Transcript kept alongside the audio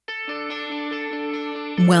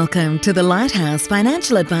Welcome to the Lighthouse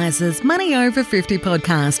Financial Advisors Money Over 50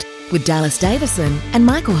 podcast with Dallas Davison and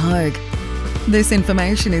Michael Hogue. This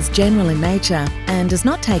information is general in nature and does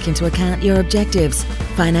not take into account your objectives,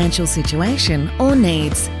 financial situation, or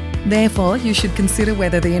needs. Therefore, you should consider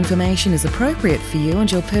whether the information is appropriate for you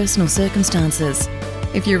and your personal circumstances.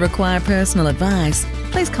 If you require personal advice,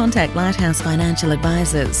 please contact Lighthouse Financial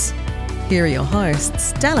Advisors. Here are your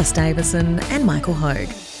hosts, Dallas Davison and Michael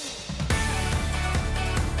Hogue.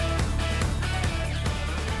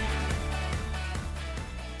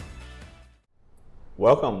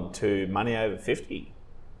 Welcome to Money Over 50.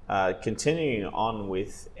 Continuing on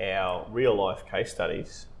with our real life case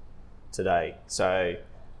studies today. So,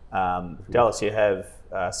 Dallas, you have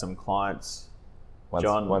some clients.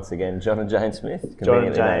 Once again, John and Jane Smith. John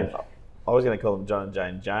and Jane. I was going to call them John and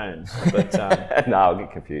Jane Jones, but no, I'll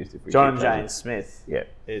get confused if we. John and Jane Smith. Yeah,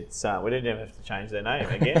 it's we didn't even have to change their name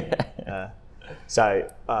again.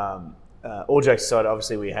 All jokes aside,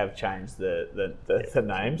 obviously we have changed the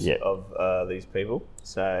names of these people.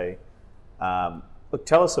 So, look,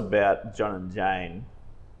 tell us about John and Jane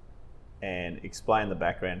and explain the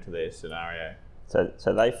background to their scenario.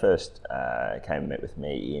 So they first came and met with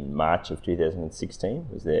me in March of 2016.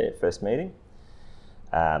 Was their first meeting.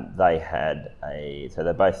 They're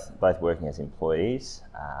both working as employees.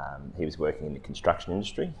 He was working in the construction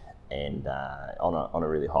industry and on a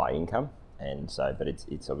really high income. But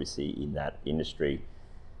it's obviously in that industry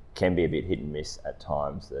can be a bit hit and miss at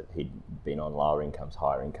times, that he'd been on lower incomes,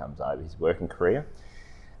 higher incomes over his working career.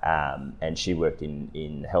 And she worked in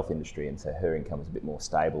the health industry, and so her income was a bit more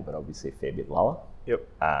stable, but obviously a fair bit lower. Yep.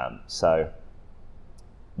 So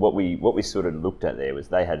what we sort of looked at there was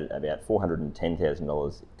they had about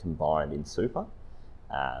 $410,000 combined in super,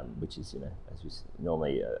 which is, as you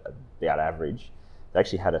normally about average. They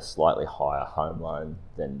actually had a slightly higher home loan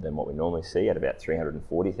than what we normally see at about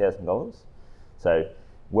 $340,000. So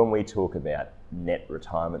when we talk about net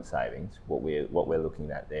retirement savings, what we're looking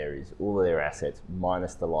at there is all of their assets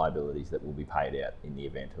minus the liabilities that will be paid out in the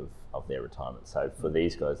event of their retirement. So for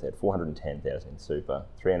these guys, they had $410,000 in super,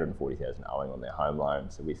 $340,000 owing on their home loan.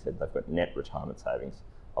 So we said they've got net retirement savings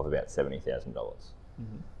of about $70,000.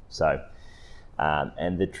 Mm-hmm. So.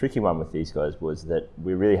 And the tricky one with these guys was that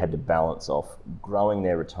we really had to balance off growing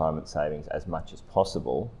their retirement savings as much as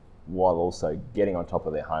possible while also getting on top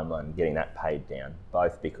of their home loan and getting that paid down,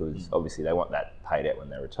 both because obviously they want that paid out when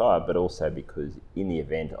they retire, but also because in the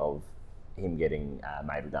event of him getting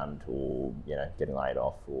made redundant or getting laid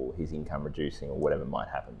off or his income reducing or whatever might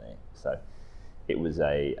happen there. So it was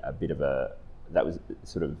a bit of that was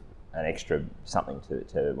sort of an extra something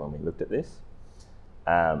to when we looked at this.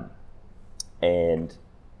 And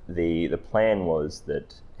the plan was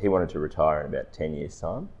that he wanted to retire in about 10 years'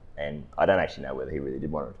 time. And I don't actually know whether he really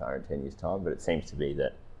did want to retire in 10 years' time, but it seems to be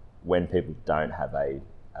that when people don't have a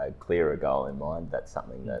clearer goal in mind, that's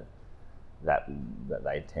something that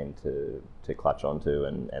they tend to clutch onto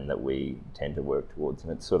and that we tend to work towards.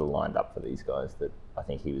 And it's sort of lined up for these guys that I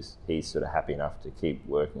think he's sort of happy enough to keep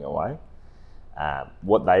working away.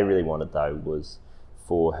 What they really wanted, though, was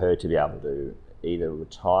for her to be able to either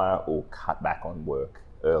retire or cut back on work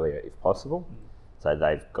earlier if possible. So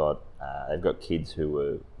they've got kids who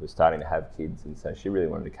were starting to have kids, and so she really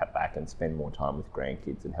wanted to cut back and spend more time with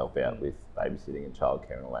grandkids and help out with babysitting and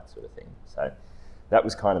childcare and all that sort of thing. So that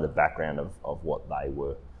was kind of the background of what they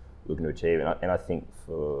were looking to achieve. And I think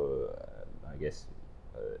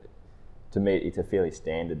to me, it's a fairly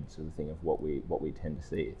standard sort of thing of what we tend to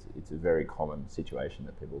see. It's a very common situation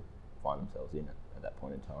that people find themselves in at that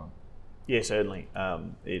point in time. Yeah, certainly.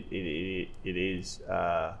 It is.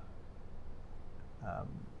 I've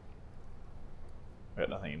got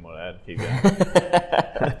nothing more to add. Keep going.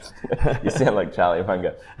 You sound like Charlie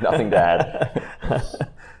Munger. Nothing to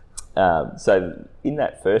add. So in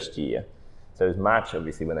that first year, so it was March,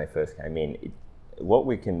 obviously, when they first came in. What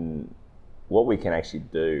we can actually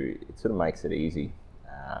do, it sort of makes it easy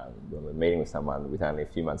when we're meeting with someone with only a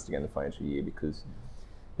few months to go in the financial year, because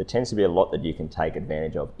there tends to be a lot that you can take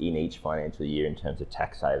advantage of in each financial year in terms of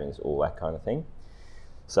tax savings, all that kind of thing.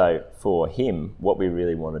 So for him, what we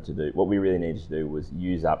really needed to do was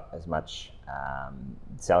use up as much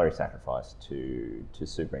salary sacrifice to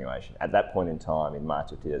superannuation. At that point in time, in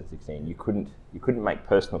March of 2016, you couldn't make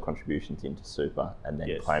personal contributions into super and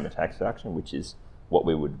then claim a tax deduction, which is what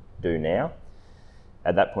we would do now.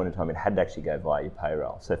 At that point in time, it had to actually go via your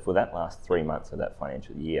payroll. So for that last 3 months of that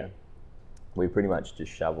financial year, we pretty much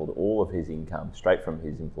just shoveled all of his income straight from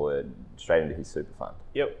his employer straight into his super fund.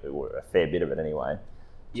 Yep. Or a fair bit of it anyway.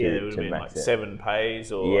 There would have been like 7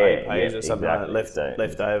 pays or 8 pays or something like that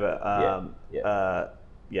left over.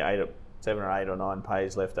 8 7 or 8 or 9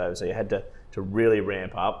 pays left over. So you had to really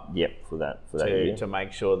ramp up. For that year. To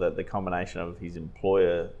make sure that the combination of his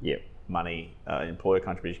employer money, employer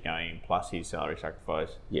contribution going in, plus his salary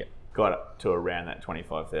sacrifice, got up to around that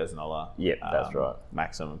 $25,000. That's right.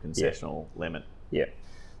 Maximum concessional limit.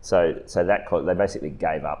 So that they basically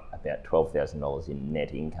gave up about $12,000 in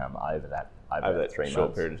net income over that 3 months.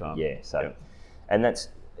 Short period of time. And that's,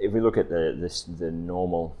 if we look at the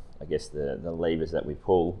normal, I guess the levers that we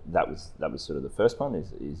pull, that was sort of the first one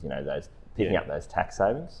is those picking up those tax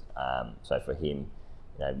savings. So for him,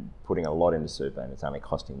 putting a lot into super, and it's only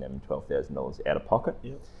costing them $12,000 out of pocket.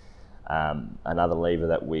 Another lever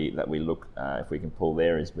that we look, if we can pull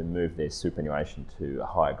there, is we move their superannuation to a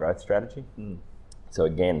higher growth strategy. So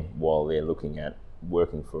again, while they're looking at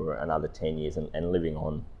working for another 10 years and living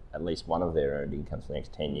on at least one of their earned incomes for the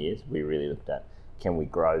next 10 years, we really looked at, can we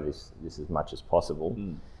grow this as much as possible,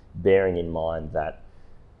 bearing in mind that,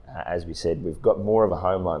 as we said, we've got more of a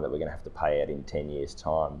home loan that we're going to have to pay out in 10 years'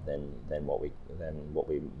 time than what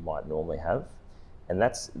we might normally have. And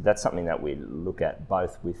that's something that we look at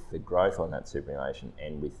both with the growth on that superannuation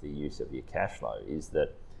and with the use of your cash flow, is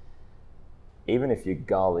that even if your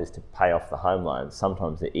goal is to pay off the home loan,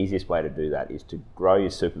 sometimes the easiest way to do that is to grow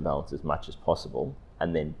your super balance as much as possible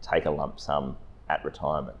and then take a lump sum at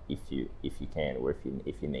retirement if you can, or if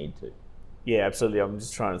you need to. Yeah, absolutely. I'm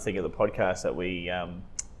just trying to think of the podcast that we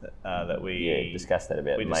discussed that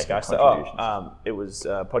about making contributions. It was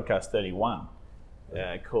podcast 31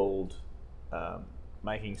 called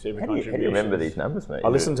Making Super Contributions. How do you remember these numbers, mate? I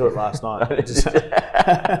listened to it last night.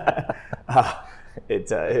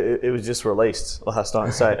 It was just released last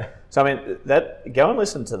night. So I mean, go and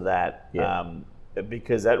listen to that,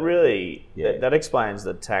 because that really that explains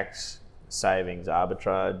the tax savings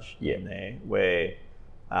arbitrage in there. Where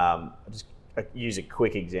I use a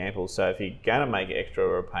quick example. So if you're going to make extra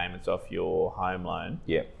repayments off your home loan,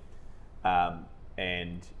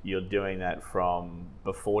 and you're doing that from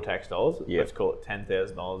before tax dollars, let's call it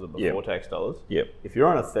 $10,000 of before tax dollars. If you're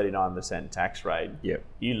on a 39% tax rate,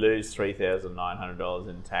 you lose $3,900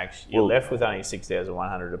 in tax. You're left with only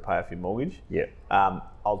 $6,100 to pay off your mortgage.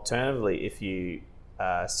 Alternatively, if you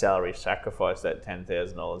salary sacrifice that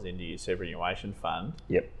 $10,000 into your superannuation fund,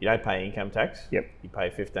 you don't pay income tax. You pay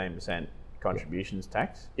 15% contributions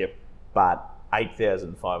tax. But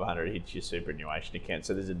 $8,500 hits your superannuation account.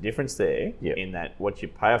 So there's a difference there in that what you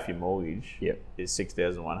pay off your mortgage is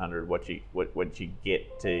 $6,100. What you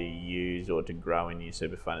get to use or to grow in your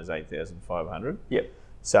super fund is $8,500.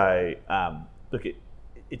 So look,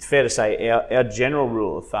 it's fair to say our general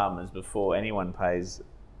rule of thumb is before anyone pays,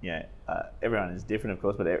 everyone is different of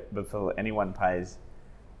course, but before anyone pays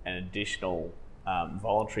an additional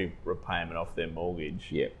voluntary repayment off their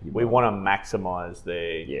mortgage, we want to maximise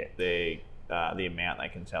the amount they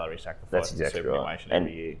can salary sacrifice. That's exactly superannuation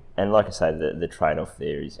every year. And like I say, the trade-off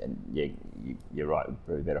there is, and you're right,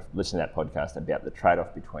 probably better listen to that podcast about the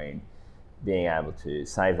trade-off between being able to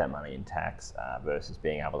save that money in tax versus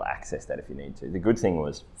being able to access that if you need to. The good thing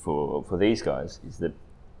was for these guys is that,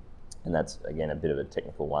 and that's again a bit of a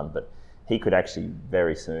technical one, but he could actually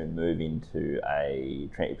very soon move into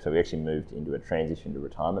so we actually moved into a transition to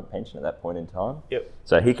retirement pension at that point in time.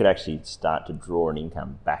 So he could actually start to draw an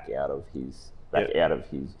income back out of his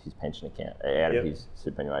pension account, out of his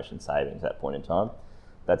superannuation savings at that point in time.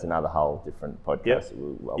 That's another whole different podcast.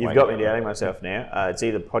 You've got me doubting myself now. It's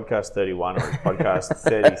either podcast 31 or it's podcast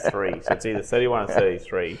 33. So it's either 31 or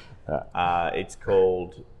 33. It's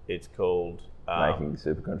called making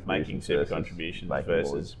super contributions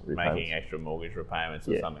versus making extra mortgage repayments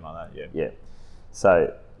or something like that.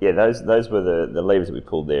 So those were the levers that we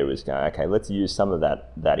pulled there. Was going, okay, let's use some of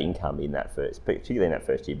that income in that particularly in that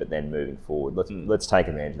first year, but then moving forward, let's take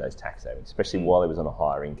advantage of those tax savings, especially while he was on a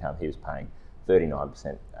higher income. He was paying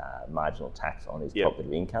 39% marginal tax on his top bit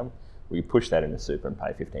of income. We push that into super and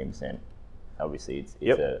pay 15%. Obviously,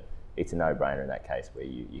 it's a no-brainer in that case where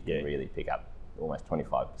you can really pick up almost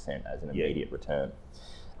 25% as an immediate return.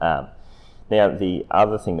 Now, the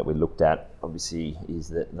other thing that we looked at, obviously, is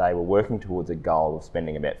that they were working towards a goal of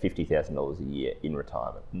spending about $50,000 a year in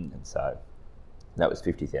retirement. And so that was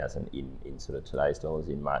 $50,000 in sort of today's dollars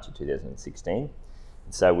in March of 2016.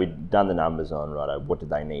 And so we'd done the numbers on, what did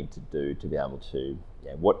they need to do to be able to,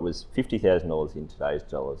 what was $50,000 in today's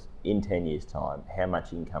dollars in 10 years' time, how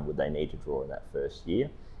much income would they need to draw in that first year?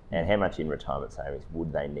 And how much in retirement savings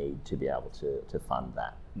would they need to be able to fund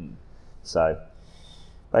that? So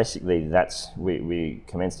basically, we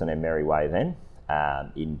commenced on our merry way then.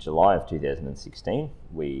 In July of 2016,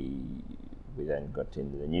 we then got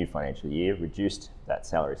into the new financial year, reduced that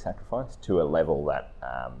salary sacrifice to a level that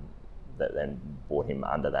that then brought him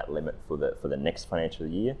under that limit for the next financial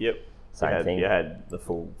year. Yep. Same thing. You had the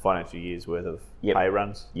full financial year's worth of Yep. pay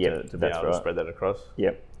runs Yep, to be that's able right. to spread that across.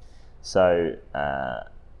 Yep. So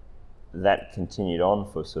that continued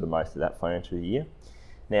on for sort of most of that financial year.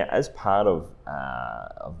 Now, as part of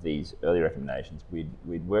these early recommendations,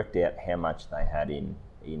 we'd worked out how much they had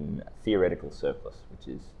in theoretical surplus, which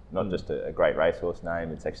is not just a great racehorse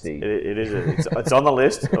name. It's actually It's on the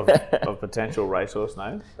list of potential racehorse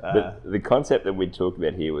names. The concept that we'd talked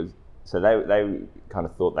about here was, so they kind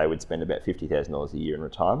of thought they would spend about $50,000 a year in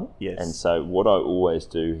retirement. Yes. And so what I always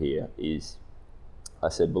do here is, I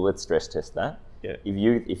said, well, let's stress test that. Yeah. If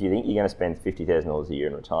you think you're going to spend $50,000 a year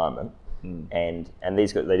in retirement, and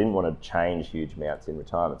these guys, they didn't want to change huge amounts in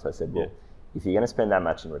retirement, so I said, well, if you're going to spend that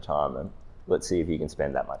much in retirement, let's see if you can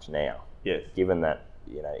spend that much now. Yes. Given that,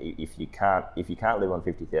 you know, if you can't live on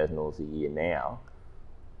 $50,000 a year now,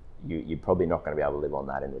 you're probably not going to be able to live on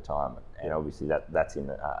that in retirement. And obviously that's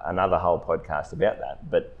in another whole podcast about that.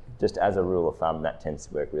 But just as a rule of thumb, that tends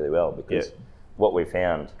to work really well, because what we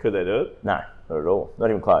found... Could they do it? No, not at all.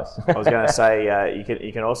 Not even close. I was going to say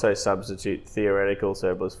you can also substitute theoretical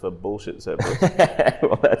surplus for bullshit surplus.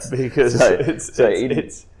 Well, that's because I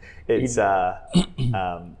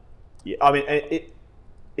mean,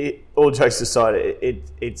 it all jokes aside,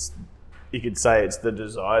 it's you could say it's the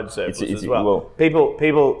desired surplus as well. Well,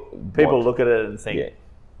 people look at it and think,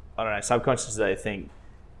 I don't know, subconsciously they think,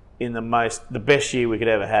 in the best year we could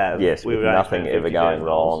ever have, we would nothing ever going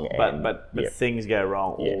wrong, but things go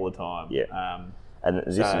wrong all the time. Yeah. And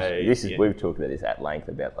this is we've talked about this at length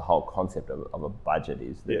about the whole concept of a budget.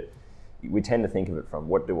 Is that we tend to think of it from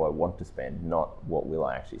what do I want to spend, not what will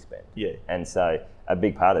I actually spend. Yeah. And so a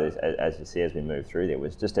big part of this, as you see, as we move through there,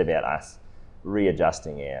 was just about us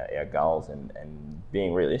readjusting our goals and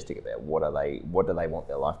being realistic about what do they want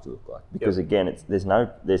their life to look like. Because again, there's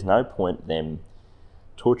no point them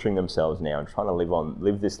torturing themselves now and trying to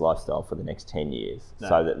live this lifestyle for the next 10 years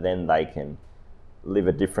so that then they can live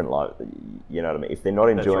a different life. You know what I mean? If they're not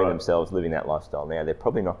enjoying themselves living that lifestyle now, they're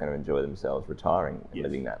probably not going to enjoy themselves retiring and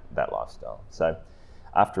living that lifestyle. So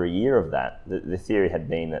after a year of that, the theory had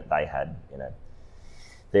been that they had, you know,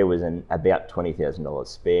 there was about $20,000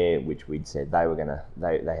 spare, which we'd said they had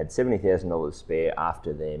 $70,000 spare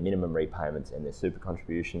after their minimum repayments and their super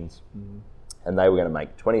contributions. Mm-hmm. And they were going to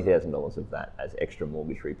make $20,000 of that as extra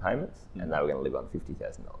mortgage repayments, and they were going to live on $50,000.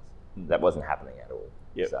 Mm-hmm. That wasn't happening at all.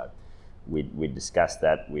 Yep. So we'd discussed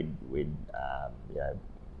that. We'd you know,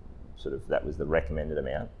 sort of that was the recommended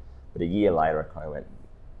amount. But a year later, I kind of went,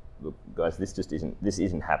 look, guys, this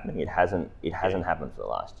isn't happening. It hasn't happened for the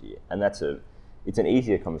last year, and it's an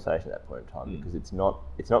easier conversation at that point in time because it's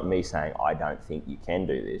not me saying I don't think you can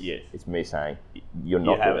do this. Yes. It's me saying you're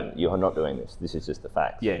not doing this. This is just the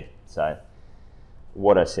facts. Yeah. So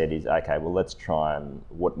what I said is, okay, well, let's try and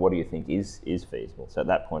what do you think is feasible? So at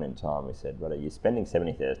that point in time, we said, right, you're spending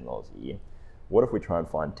 $70,000 a year. What if we try and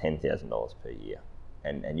find $10,000 per year,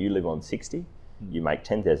 and you live on 60, you make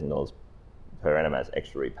 $10,000 per annum as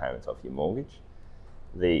extra repayments off your mortgage.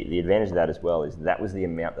 The advantage of that as well is that was the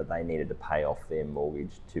amount that they needed to pay off their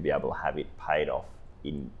mortgage to be able to have it paid off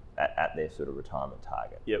at their sort of retirement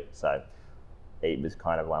target. Yep. So it was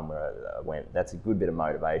kind of one where I went, that's a good bit of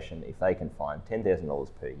motivation. If they can find $10,000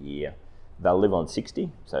 per year, they'll live on 60.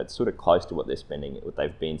 So it's sort of close to what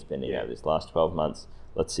they've been spending over this last 12 months.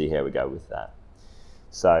 Let's see how we go with that.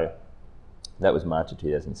 So that was March of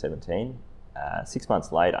 2017. 6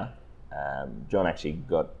 months later, John actually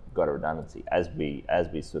got a redundancy, as we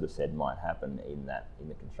sort of said might happen in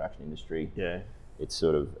the construction industry. Yeah. It's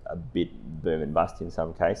sort of a bit boom and bust in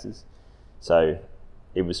some cases. So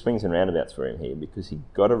it was swings and roundabouts for him here because he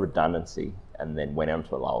got a redundancy and then went on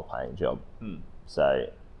to a lower paying job. So,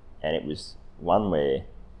 and it was one where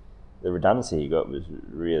the redundancy he got was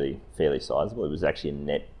really fairly sizable. It was actually a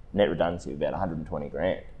net redundancy of about 120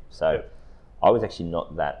 grand. So I was actually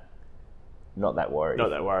not that worried. Not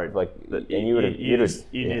that worried. Like, and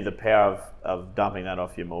you knew the power of dumping that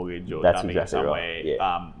off your mortgage or That's dumping exactly it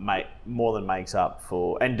somewhere. Right. More than makes up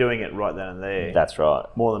for, and doing it right then and there. That's right.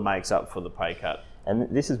 More than makes up for the pay cut.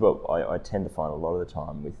 And this is what I tend to find a lot of the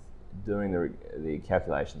time with doing the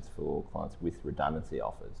calculations for clients with redundancy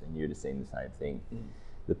offers, and you'd have seen the same thing.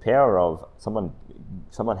 The power of someone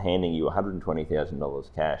handing you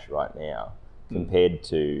 $120,000 cash right now compared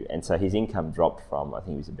to, and so his income dropped from, I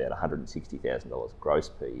think it was about $160,000 gross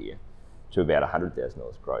per year to about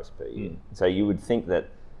 $100,000 gross per year. So you would think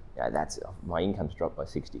that, that's my income's dropped by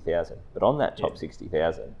 $60,000, but on that top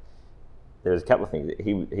 $60,000, there was a couple of things.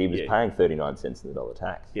 He was paying 39 cents in the dollar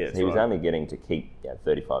tax. Yeah, so he was only getting to keep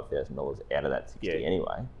 $35,000 out of that 60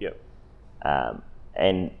 anyway. Yep.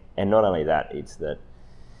 And And not only that, it's that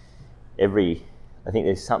I think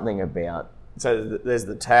there's something about... So there's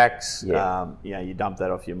the tax, you dump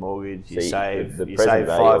that off your mortgage, you save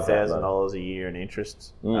 $5,000 a year in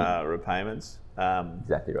interest repayments.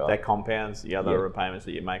 Exactly right. That compounds, the other repayments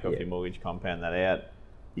that you make off your mortgage compound that out.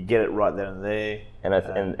 You get it right then and there.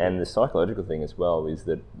 And the psychological thing as well is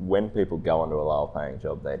that when people go onto a lower paying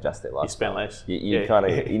job, they adjust their lifestyle. You spend less. You kind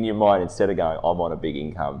of, in your mind, instead of going, I'm on a big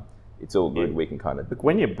income, it's all good, we can kind of... Look,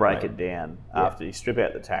 when you break it down, after you strip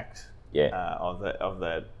out the tax of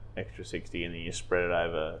that extra 60 and then you spread it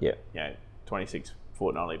over 26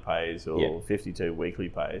 fortnightly pays or 52 weekly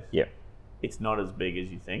pays, it's not as big as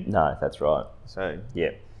you think. No, that's right. So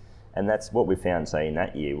and that's what we found, say, in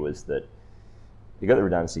that year was that you got the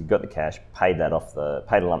redundancy, you got the cash, paid a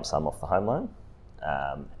lump sum off the home loan,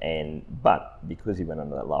 but because he went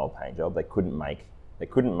under that lower paying job, they couldn't make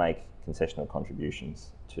concessional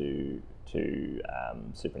contributions to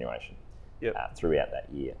superannuation throughout that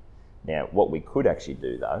year. Now, what we could actually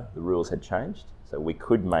do, though, the rules had changed, so we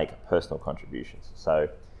could make personal contributions. So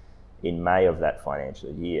in May of that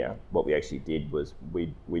financial year, what we actually did was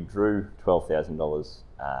we drew $12,000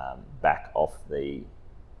 back off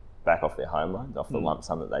their home loans, off the lump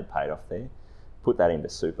sum that they'd paid off there, put that into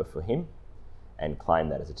super for him, and claim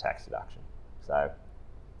that as a tax deduction. So,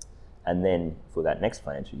 and then for that next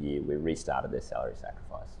financial year, we restarted their salary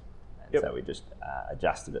sacrifice. And so we just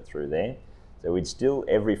adjusted it through there. So we'd still,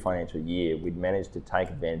 every financial year, we'd managed to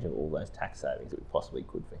take advantage of all those tax savings that we possibly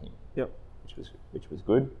could for him, which was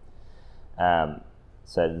good.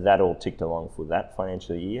 So that all ticked along for that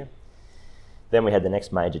financial year. Then we had the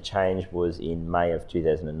next major change was in May of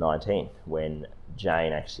 2019 when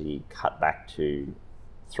Jane actually cut back to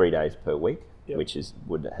 3 days per week, which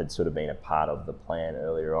had sort of been a part of the plan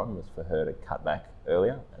earlier on, was for her to cut back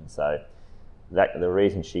earlier. And so the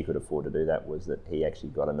reason she could afford to do that was that he actually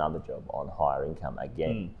got another job on higher income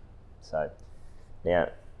again. So now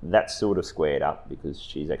that's sort of squared up because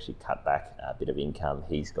she's actually cut back a bit of income.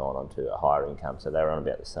 He's gone on to a higher income, so they were on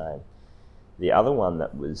about the same. The other one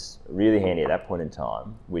that was really handy at that point in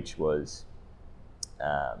time, which was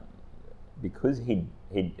because he'd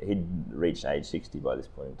reached age 60 by this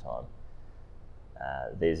point in time,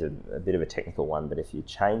 there's a bit of a technical one, but if a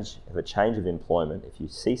change of employment, if you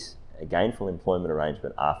cease a gainful employment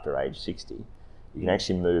arrangement after age 60, you can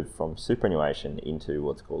actually move from superannuation into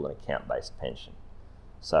what's called an account-based pension.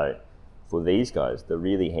 So for these guys, the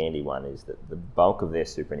really handy one is that the bulk of their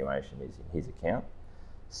superannuation is in his account.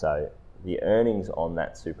 So the earnings on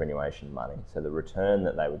that superannuation money, so the return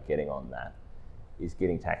that they were getting on that, is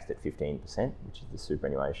getting taxed at 15%, which is the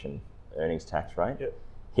superannuation earnings tax rate.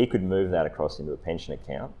 He could move that across into a pension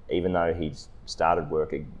account, even though he'd started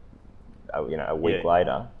work a week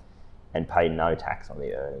later, and pay no tax on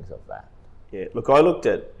the earnings of that. Yeah, look, I looked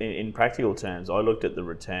at, in practical terms, I looked at the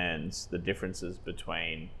returns, the differences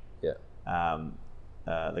between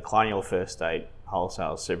the Colonial First State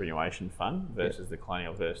Wholesale Superannuation Fund versus the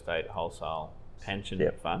Colonial First State Wholesale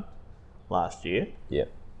Pension Fund last year. They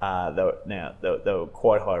were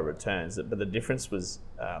quite high returns, but the difference was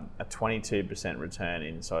a 22% return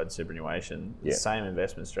inside superannuation, the same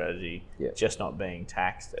investment strategy, just not being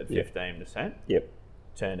taxed at 15%.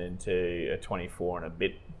 Turned into a 24 and a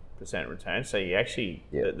bit % return. So you actually,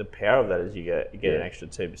 the power of that is you get an extra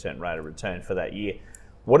 2% rate of return for that year.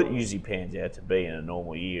 What it usually pans out to be in a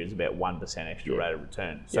normal year is about 1% extra rate of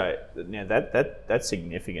return. So now that's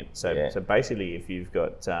significant. So basically, if you've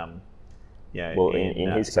got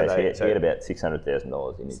in his case, he had about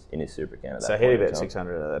 $600,000 in his super account at that point. So he had about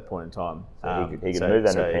 600 at that point in time. So he could move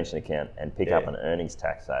that into a pension account and pick up an earnings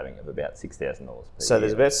tax saving of about $6,000 per year. So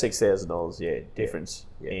there's about $6,000 difference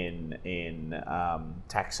in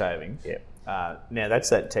tax savings. Now that's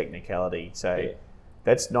that technicality. So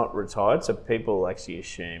that's not retired. So people actually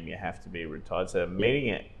assume you have to be retired. So meeting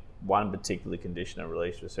it, one particular condition of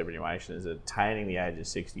release for superannuation is attaining the age of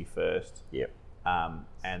 60 first.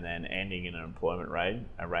 And then ending in an employment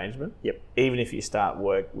arrangement. Even if you start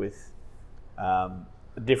work with a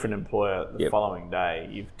different employer the following day,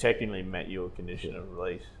 you've technically met your condition of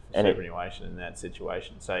release for superannuation in that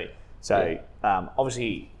situation. So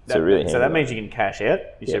obviously, that means you can cash out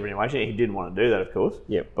your superannuation. He didn't want to do that, of course.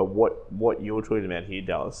 But what you're talking about here,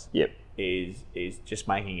 Dallas, is just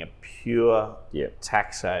making a pure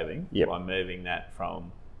tax saving by moving that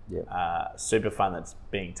from super fund that's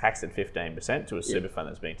being taxed at 15% to a super fund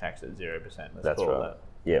that's being taxed at 0%. That's right.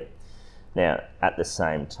 Now, at the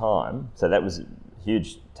same time, so that was a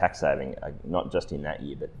huge tax saving, not just in that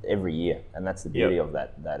year, but every year. And that's the beauty of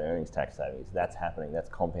that earnings tax savings. That's happening. That's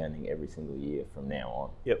compounding every single year from now on.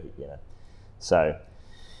 So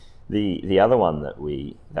The other one that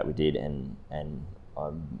we did, and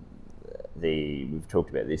we've talked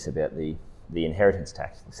about this, about the inheritance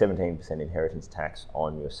tax, 17% inheritance tax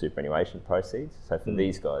on your superannuation proceeds. So for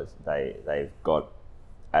these guys, they've got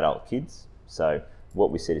adult kids. So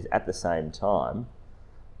what we said is, at the same time,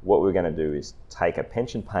 what we're going to do is take a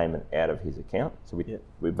pension payment out of his account. So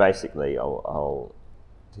we basically,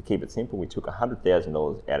 to keep it simple, we took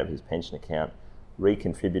 $100,000 out of his pension account,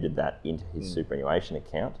 recontributed that into his superannuation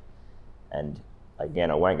account, and again,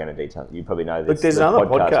 I won't go into detail. You probably know this. Look, there's another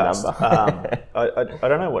podcast number. I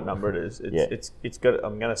don't know what number it is. It's got.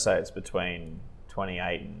 I'm going to say it's between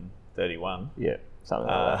 28 and 31. Yeah, something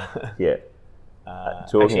like that. Yeah.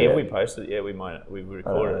 Actually, if we posted, we might. We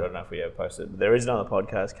recorded it. I don't know if we have posted it. But there is another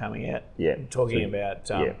podcast coming out. Yeah. Talking about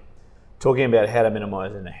how to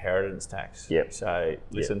minimise an inheritance tax. Yep. So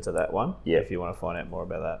listen to that one if you want to find out more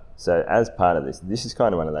about that. So as part of this is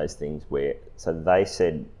kind of one of those things where, so they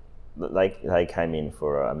said, they came in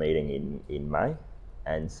for a meeting in May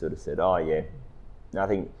and sort of said, oh yeah,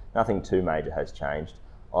 nothing too major has changed.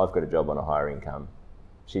 I've got a job on a higher income.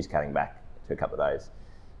 She's cutting back to a couple of days.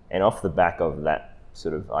 And off the back of that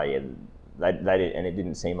sort of, they did, and it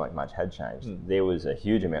didn't seem like much had changed. There was a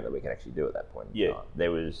huge amount that we could actually do at that point in time.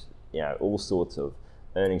 There was, all sorts of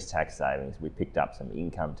earnings tax savings. We picked up some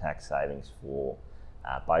income tax savings for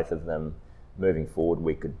both of them. Moving forward,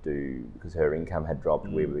 we could do, because her income had dropped,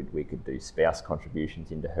 we could do spouse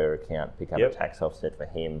contributions into her account, pick up a tax offset for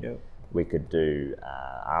him. Yep. We could do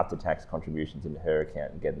after-tax contributions into her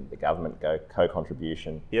account and get the government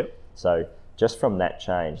co-contribution. Yep. So just from that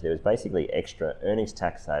change, there was basically extra earnings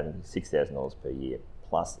tax savings of $6,000 per year,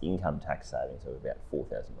 plus income tax savings of about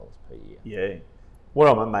 $4,000 per year. Yeah. What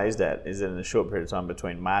I'm amazed at is that in a short period of time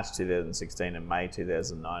between March 2016 and May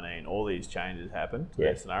 2019, all these changes happened to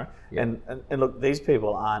that scenario. Yeah. And look, these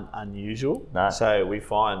people aren't unusual. No. So we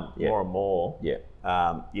find more and more,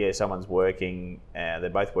 someone's working, they're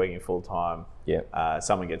both working full time. Yeah.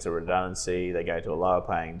 Someone gets a redundancy, they go to a lower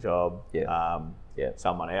paying job. Yeah.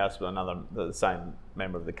 Someone else, the same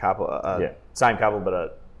member of the couple, same couple,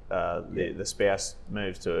 but the spouse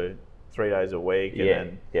moves to 3 days a week,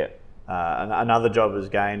 and another job is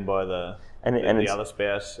gained by the other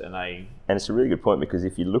spouse, and it's a really good point, because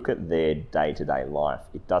if you look at their day-to-day life,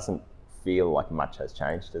 it doesn't feel like much has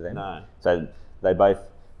changed to them. No. So they both,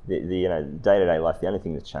 the day-to-day life, the only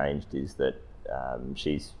thing that's changed is that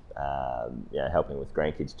she's helping with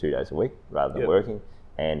grandkids 2 days a week rather than working,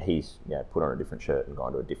 and he's put on a different shirt and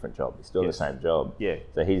gone to a different job. He's still in the same job. Yeah.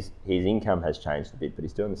 So his income has changed a bit, but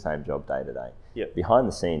he's doing the same job day to day. Yep. Behind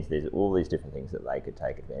the scenes, there's all these different things that they could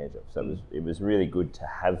take advantage of. So it was really good to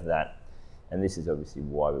have that, and this is obviously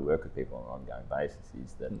why we work with people on an ongoing basis,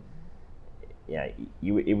 is that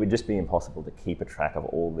it would just be impossible to keep a track of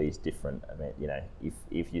all these different events.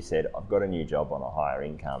 If you said, I've got a new job on a higher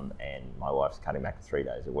income and my wife's cutting back to 3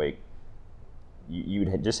 days a week,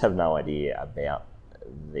 you'd just have no idea about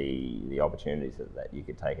the opportunities that you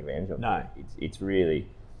could take advantage of. No. It's really,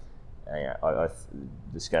 I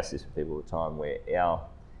discuss this with people all the time, where our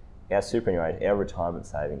superannuation, our retirement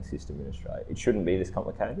savings system in Australia, it shouldn't be this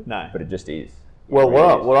complicated. No. But it just is. Well,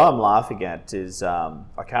 what I'm laughing at is, I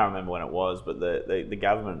can't remember when it was, but the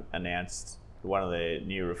government announced one of their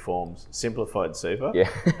new reforms, simplified super. Yeah.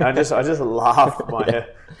 And I just laughed my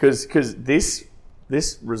head, because this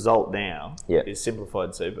result now is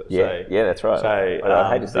simplified super. Yeah, that's right. So I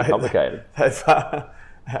hate to see complicated.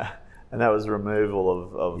 And that was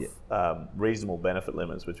removal of reasonable benefit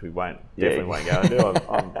limits, which we definitely won't go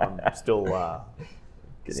into. I'm still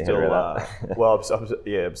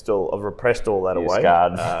I've repressed all that away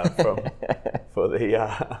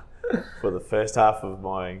for the first half of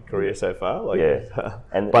my career so far. It's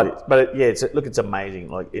amazing.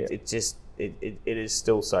 It is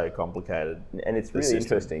still so complicated, and it's really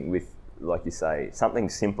interesting with, like you say, something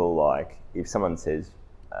simple like if someone says,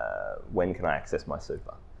 "When can I access my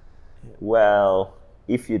super?" Yeah. Well,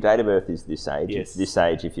 if your date of birth is this age, it's this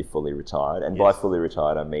age if you're fully retired, and by fully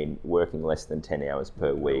retired I mean working less than 10 hours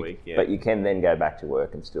per week. But you can then go back to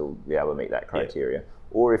work and still be able to meet that criteria. Yeah.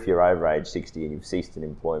 Or if you're over age 60 and you've ceased an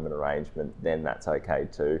employment arrangement, then that's okay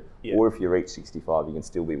too. Yeah. Or if you reach 65, you can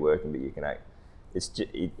still be working, but you can act.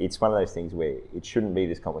 It's one of those things where it shouldn't be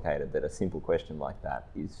this complicated, that a simple question like that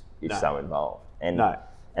is so involved. And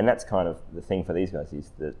that's kind of the thing for these guys,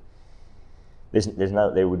 is that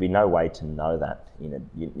there would be no way to know that. You know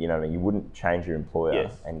what I mean? You wouldn't change your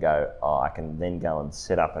employer and go, I can then go and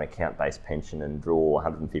set up an account-based pension and draw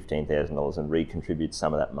 $115,000 and recontribute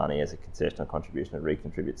some of that money as a concessional contribution and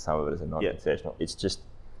recontribute some of it as a non-concessional. It's just,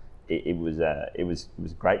 it was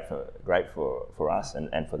great for us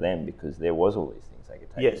and for them, because there was all these things. they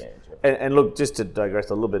could take yes. advantage of. And look, just to digress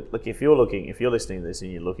a little bit, look, if you're listening to this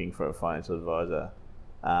and you're looking for a financial advisor,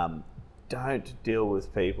 don't deal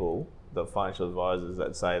with people, the financial advisors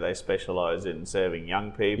that say they specialise in serving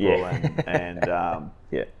young people and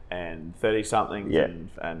 30-somethings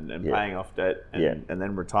and paying off debt and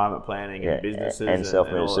then retirement planning and businesses and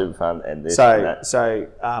self-managed super fund and this so, and that. So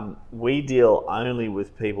we deal only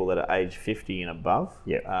with people that are age 50 and above.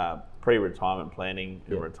 Pre-retirement planning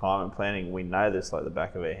and retirement planning, we know this like the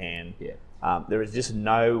back of our hand. There is just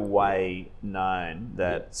no way known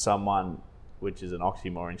that someone, which is an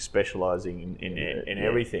oxymoron, specialising in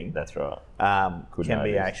everything. That's right. Can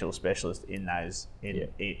be actual specialist in those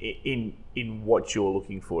in what you're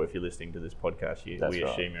looking for. If you're listening to this podcast, we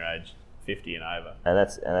assume you're aged 50 and over. And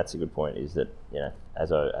that's a good point. Is that, you know,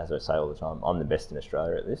 as I say all the time, I'm the best in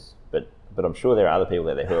Australia at this, but I'm sure there are other people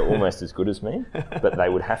out there who are almost as good as me, but they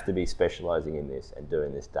would have to be specialising in this and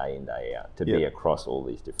doing this day in, day out to be across all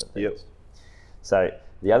these different things. So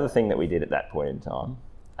the other thing that we did at that point in time,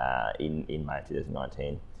 in May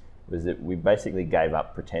 2019, was that we basically gave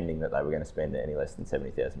up pretending that they were going to spend any less than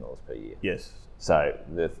 $70,000 per year. Yes. So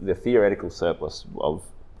the theoretical surplus of,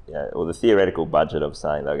 or the theoretical budget of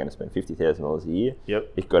saying they were going to spend $50,000 a year,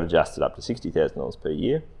 it got adjusted up to $60,000 per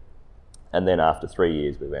year. And then after 3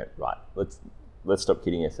 years, we went, right, let's stop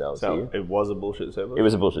kidding ourselves here. So it was a bullshit surplus? It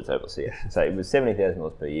was a bullshit surplus, yeah. So it was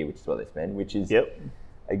 $70,000 per year, which is what they spend, which is,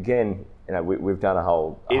 again, you know, we've done a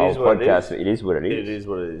whole podcast. It is what it is. It is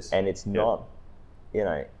what it is. And it's not, you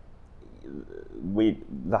know,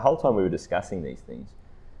 the whole time we were discussing these things,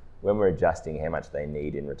 when we're adjusting how much they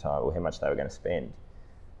need in retirement or how much they were going to spend,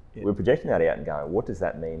 we're projecting that out and going, what does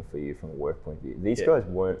that mean for you from a work point of view? These guys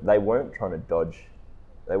weren't trying to dodge.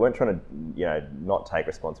 They weren't trying to, you know, not take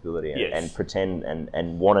responsibility and pretend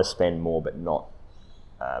and want to spend more but not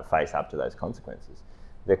face up to those consequences.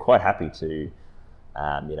 They're quite happy to, you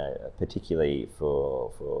know, particularly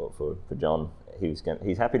for John,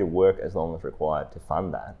 he's happy to work as long as required to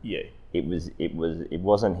fund that. Yeah. It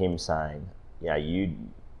wasn't him saying, you know,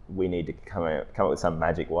 we need to come up with some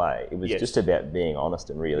magic way. It was just about being honest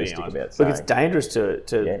and realistic about saying. Look, it's dangerous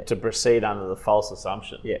to proceed under the false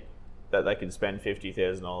assumption that they can spend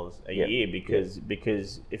 $50,000 a year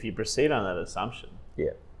because if you proceed on that assumption,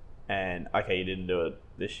 and okay, you didn't do it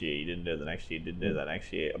this year, you didn't do it the next year, you didn't do that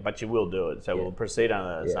next year, but you will do it. So we'll proceed on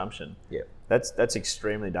that assumption. That's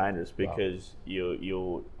extremely dangerous because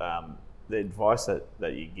you'll the advice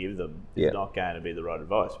that you give them is not going to be the right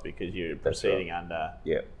advice because you're proceeding under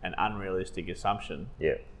an unrealistic assumption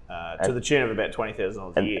to the tune of about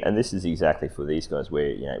 $20,000 a year. And this is exactly for these guys where,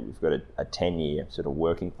 you know, we've got a 10-year sort of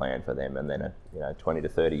working plan for them and then a 20 to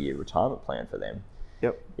 30-year retirement plan for them.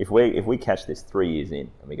 If we catch this 3 years in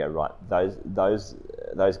and we go, right, those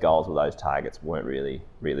goals or those targets weren't really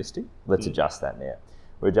realistic, let's adjust that now.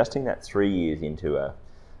 We're adjusting that 3 years into a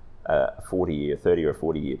 40-year, 30 or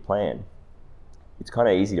 40-year plan. It's kind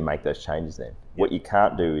of easy to make those changes then. What you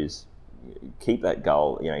can't do is keep that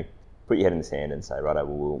goal, you know, put your head in the sand and say, right,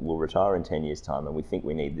 we'll retire in 10 years' time and we think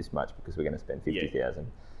we need this much because we're going to spend $50,000.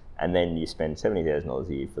 And then you spend $70,000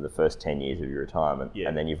 a year for the first 10 years of your retirement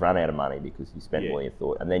and then you've run out of money because you spent more than you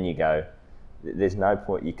thought. And then you go, there's no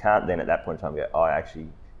point, you can't then at that point in time go, actually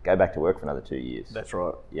go back to work for another 2 years. That's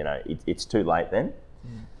right. You know, it's too late then.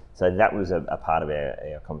 So that was a part of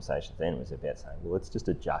our conversation then, was about saying, well, let's just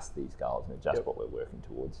adjust these goals and adjust what we're working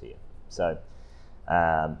towards here. So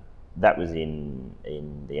that was in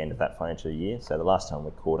the end of that financial year. So the last time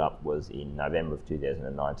we caught up was in November of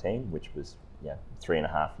 2019, which was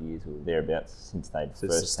 3.5 years or thereabouts since they'd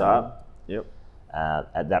first started.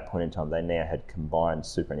 At that point in time, they now had combined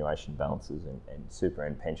superannuation balances and super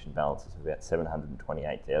and pension balances of about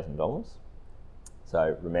 $728,000.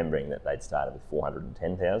 So remembering that they'd started with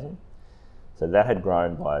 $410,000, so that had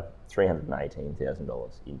grown by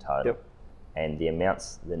 $318,000 in total. And the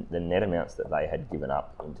amounts, the net amounts that they had given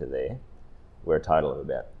up into there, were a total of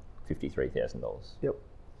about $53,000.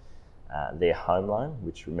 Their home loan,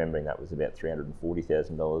 which remembering that was about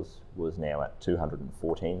 $340,000, was now at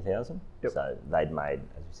 $214,000. So they'd made,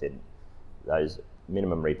 as we said, those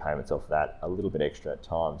minimum repayments off that, a little bit extra at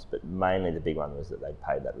times, but mainly the big one was that they'd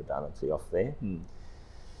paid that redundancy off there.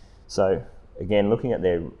 So again, looking at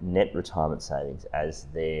their net retirement savings as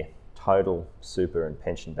their total super and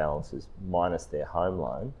pension balances minus their home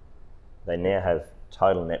loan, they now have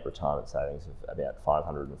total net retirement savings of about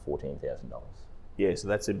 $514,000. Yeah, so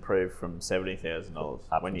that's improved from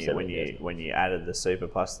 $70,000 when you added the super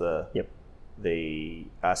plus the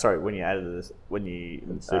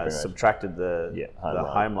subtracted the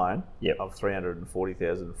home loan of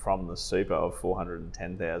 $340,000 from the super of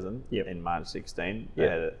 $410,000 in March 16. They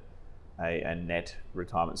had a net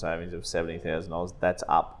retirement savings of $70,000. That's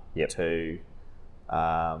up to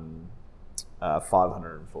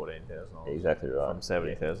 $514,000. Exactly right. From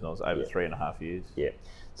 $70,000 over 3.5 years. Yeah.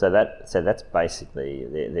 So that's basically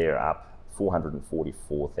they're up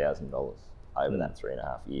 $444,000 over that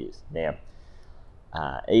 3.5 years. Now,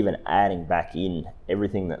 even adding back in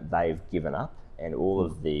everything that they've given up and all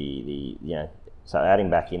of the so adding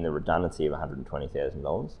back in the redundancy of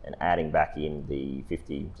 $120,000 and adding back in the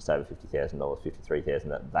just over $50,000, $53,000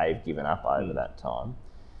 that they've given up over that time,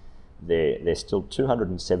 they're still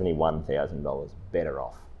 $271,000 better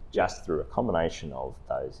off just through a combination of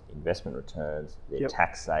those investment returns, their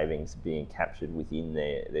tax savings being captured within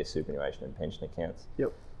their superannuation and pension accounts.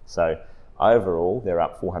 So overall, they're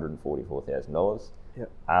up $444,000.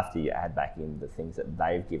 After you add back in the things that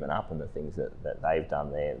they've given up and the things that they've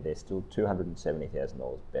done there, they're still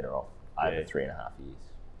 $270,000 better off over 3.5 years.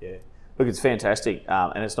 Yeah. Look, it's fantastic.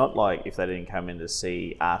 And it's not like if they didn't come in to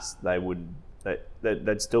see us,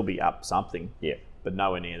 they'd still be up something. Yeah. But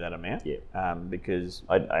nowhere near that amount. Yeah. Because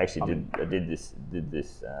I actually did this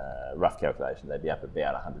rough calculation. They'd be up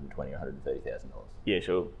about $120,000 or $130,000. Yeah,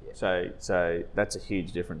 sure. Yeah. So that's a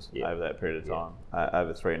huge difference over that period of time,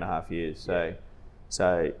 over 3.5 years.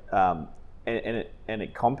 So and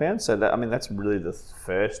it compounds. So that's really the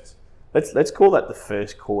first. Let's call that the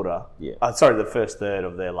first quarter. Yeah. The first third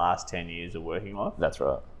of their last 10 years of working life. That's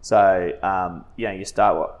right. So you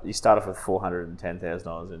start off with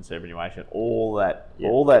 $410,000 in superannuation. All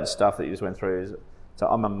that stuff that you just went through is. So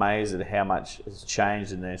I'm amazed at how much has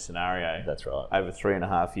changed in their scenario. That's right. Over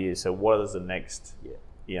 3.5 years. So what is the next?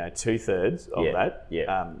 2/3 of that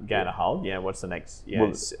going to hold? What's the next?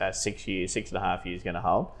 6 years, 6.5 years going to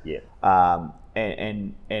hold?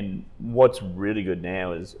 And what's really good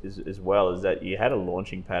now is that you had a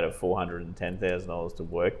launching pad of $410,000 to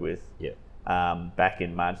work with. Back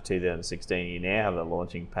in March 2016, you now have a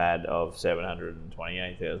launching pad of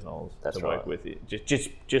 $728,000 to work with.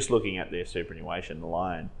 Just looking at their superannuation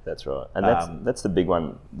alone. That's right, and that's the big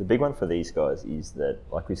one. The big one for these guys is that,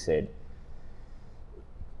 like we said,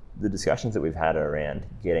 the discussions that we've had around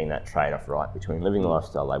getting that trade-off right between living the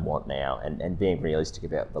lifestyle they want now and being realistic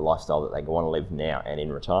about the lifestyle that they want to live now and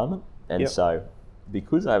in retirement. And so,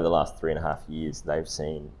 because over the last 3.5 years they've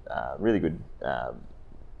seen really good,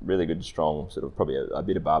 strong, sort of probably a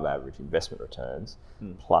bit above average investment returns,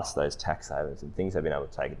 plus those tax savings and things they've been able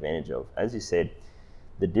to take advantage of. As you said,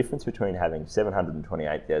 the difference between having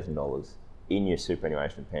 $728,000 in your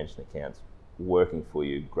superannuation and pension accounts working for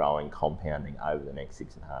you, growing, compounding over the next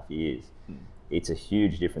 6.5 years, it's a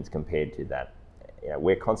huge difference compared to that.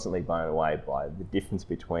 We're constantly blown away by the difference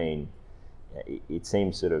between. It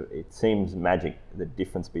seems magic, the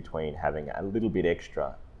difference between having a little bit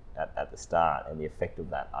extra at the start and the effect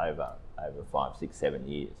of that over 5, 6, 7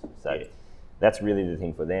 years. So that's really the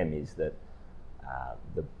thing for them, is that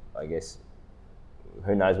I guess,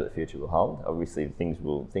 who knows what the future will hold. Obviously things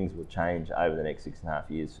will change over the next 6.5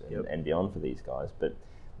 years and beyond for these guys, but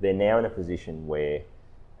they're now in a position where,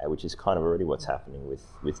 which is kind of already what's happening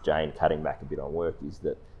with Jane cutting back a bit on work, is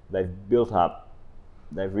that they've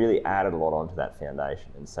really added a lot onto that foundation,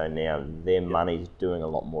 and so now their money's doing a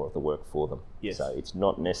lot more of the work for them. So it's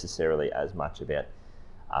not necessarily as much about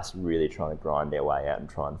us really trying to grind our way out and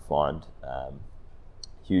try and find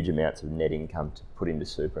huge amounts of net income to put into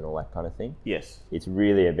super and all that kind of thing. It's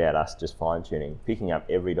really about us just fine-tuning, picking up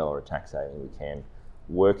every dollar of tax saving we can,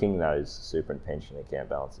 working those super and pension account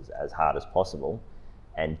balances as hard as possible,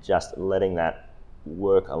 and just letting that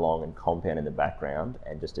work along and compound in the background,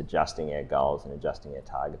 and just adjusting our goals and adjusting our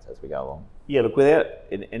targets as we go along. Look, without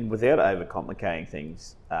overcomplicating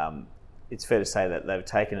things, it's fair to say that they've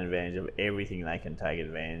taken advantage of everything they can take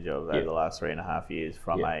advantage of over the last 3.5 years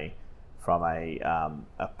from a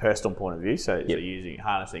personal point of view. So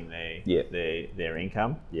harnessing their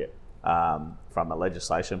income. From a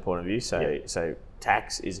legislation point of view. So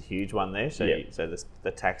tax is a huge one there. So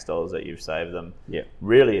the tax dollars that you've saved them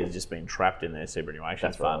really has just been trapped in their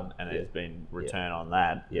superannuation fund, and there's been return on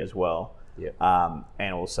that as well.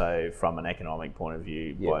 And also from an economic point of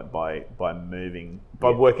view, by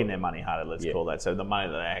working their money harder, let's call that. So the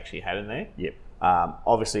money that they actually had in there.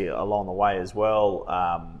 Obviously, along the way as well,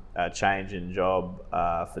 a change in job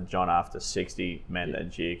for John after 60 meant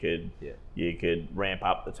that you could ramp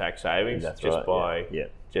up the tax savings by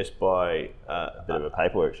a bit of a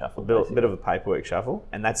paperwork shuffle. Bit of a paperwork shuffle,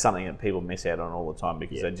 and that's something that people miss out on all the time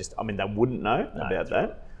because they wouldn't know about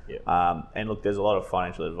that. And look, there's a lot of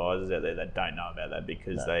financial advisors out there that don't know about that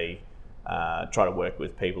because they try to work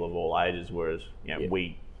with people of all ages, whereas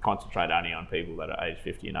we concentrate only on people that are age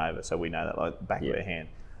 50 and over, so we know that like the back of their hand.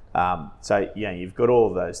 So you've got all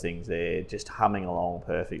of those things there, just humming along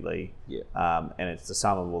perfectly. Yeah. And it's the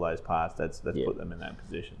sum of all those parts that's put them in that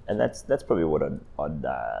position. And that's probably what I'd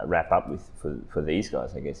wrap up with for these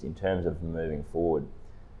guys, I guess, in terms of moving forward.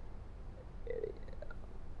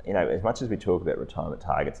 As much as we talk about retirement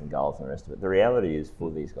targets and goals and the rest of it, the reality is for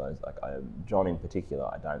these guys, like John in particular,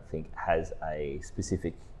 I don't think has a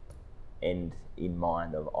specific end in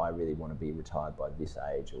mind of I really want to be retired by this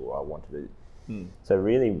age, or I want to do. So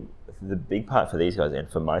really, the big part for these guys and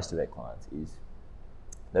for most of their clients is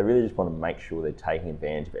they really just want to make sure they're taking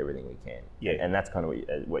advantage of everything we can. Yeah. And that's kind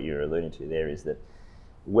of what you're alluding to there, is that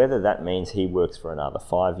whether that means he works for another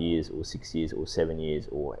 5 years or 6 years or 7 years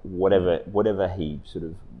or whatever he sort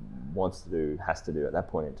of wants to do, has to do at that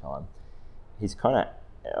point in time, he's kind of,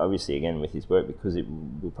 obviously again with his work, because it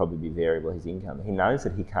will probably be variable, his income, he knows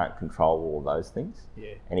that he can't control all of those things.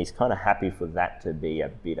 Yeah. And he's kind of happy for that to be a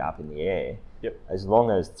bit up in the air. Yep. As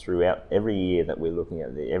long as throughout every year that we're looking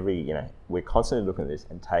at we're constantly looking at this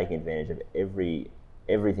and taking advantage of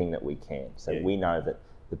everything that we can. So we know that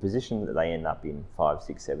the position that they end up in 5,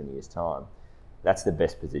 6, 7 years time, that's the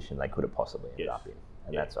best position they could have possibly ended up in.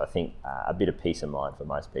 And that's, I think, a bit of peace of mind for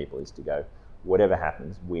most people, is to go, whatever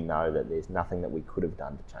happens, we know that there's nothing that we could have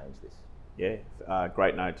done to change this. Yeah,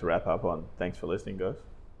 great note to wrap up on. Thanks for listening, guys.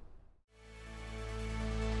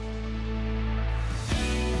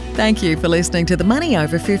 Thank you for listening to the Money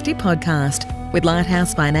Over 50 podcast with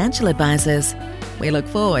Lighthouse Financial Advisors. We look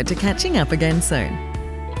forward to catching up again soon.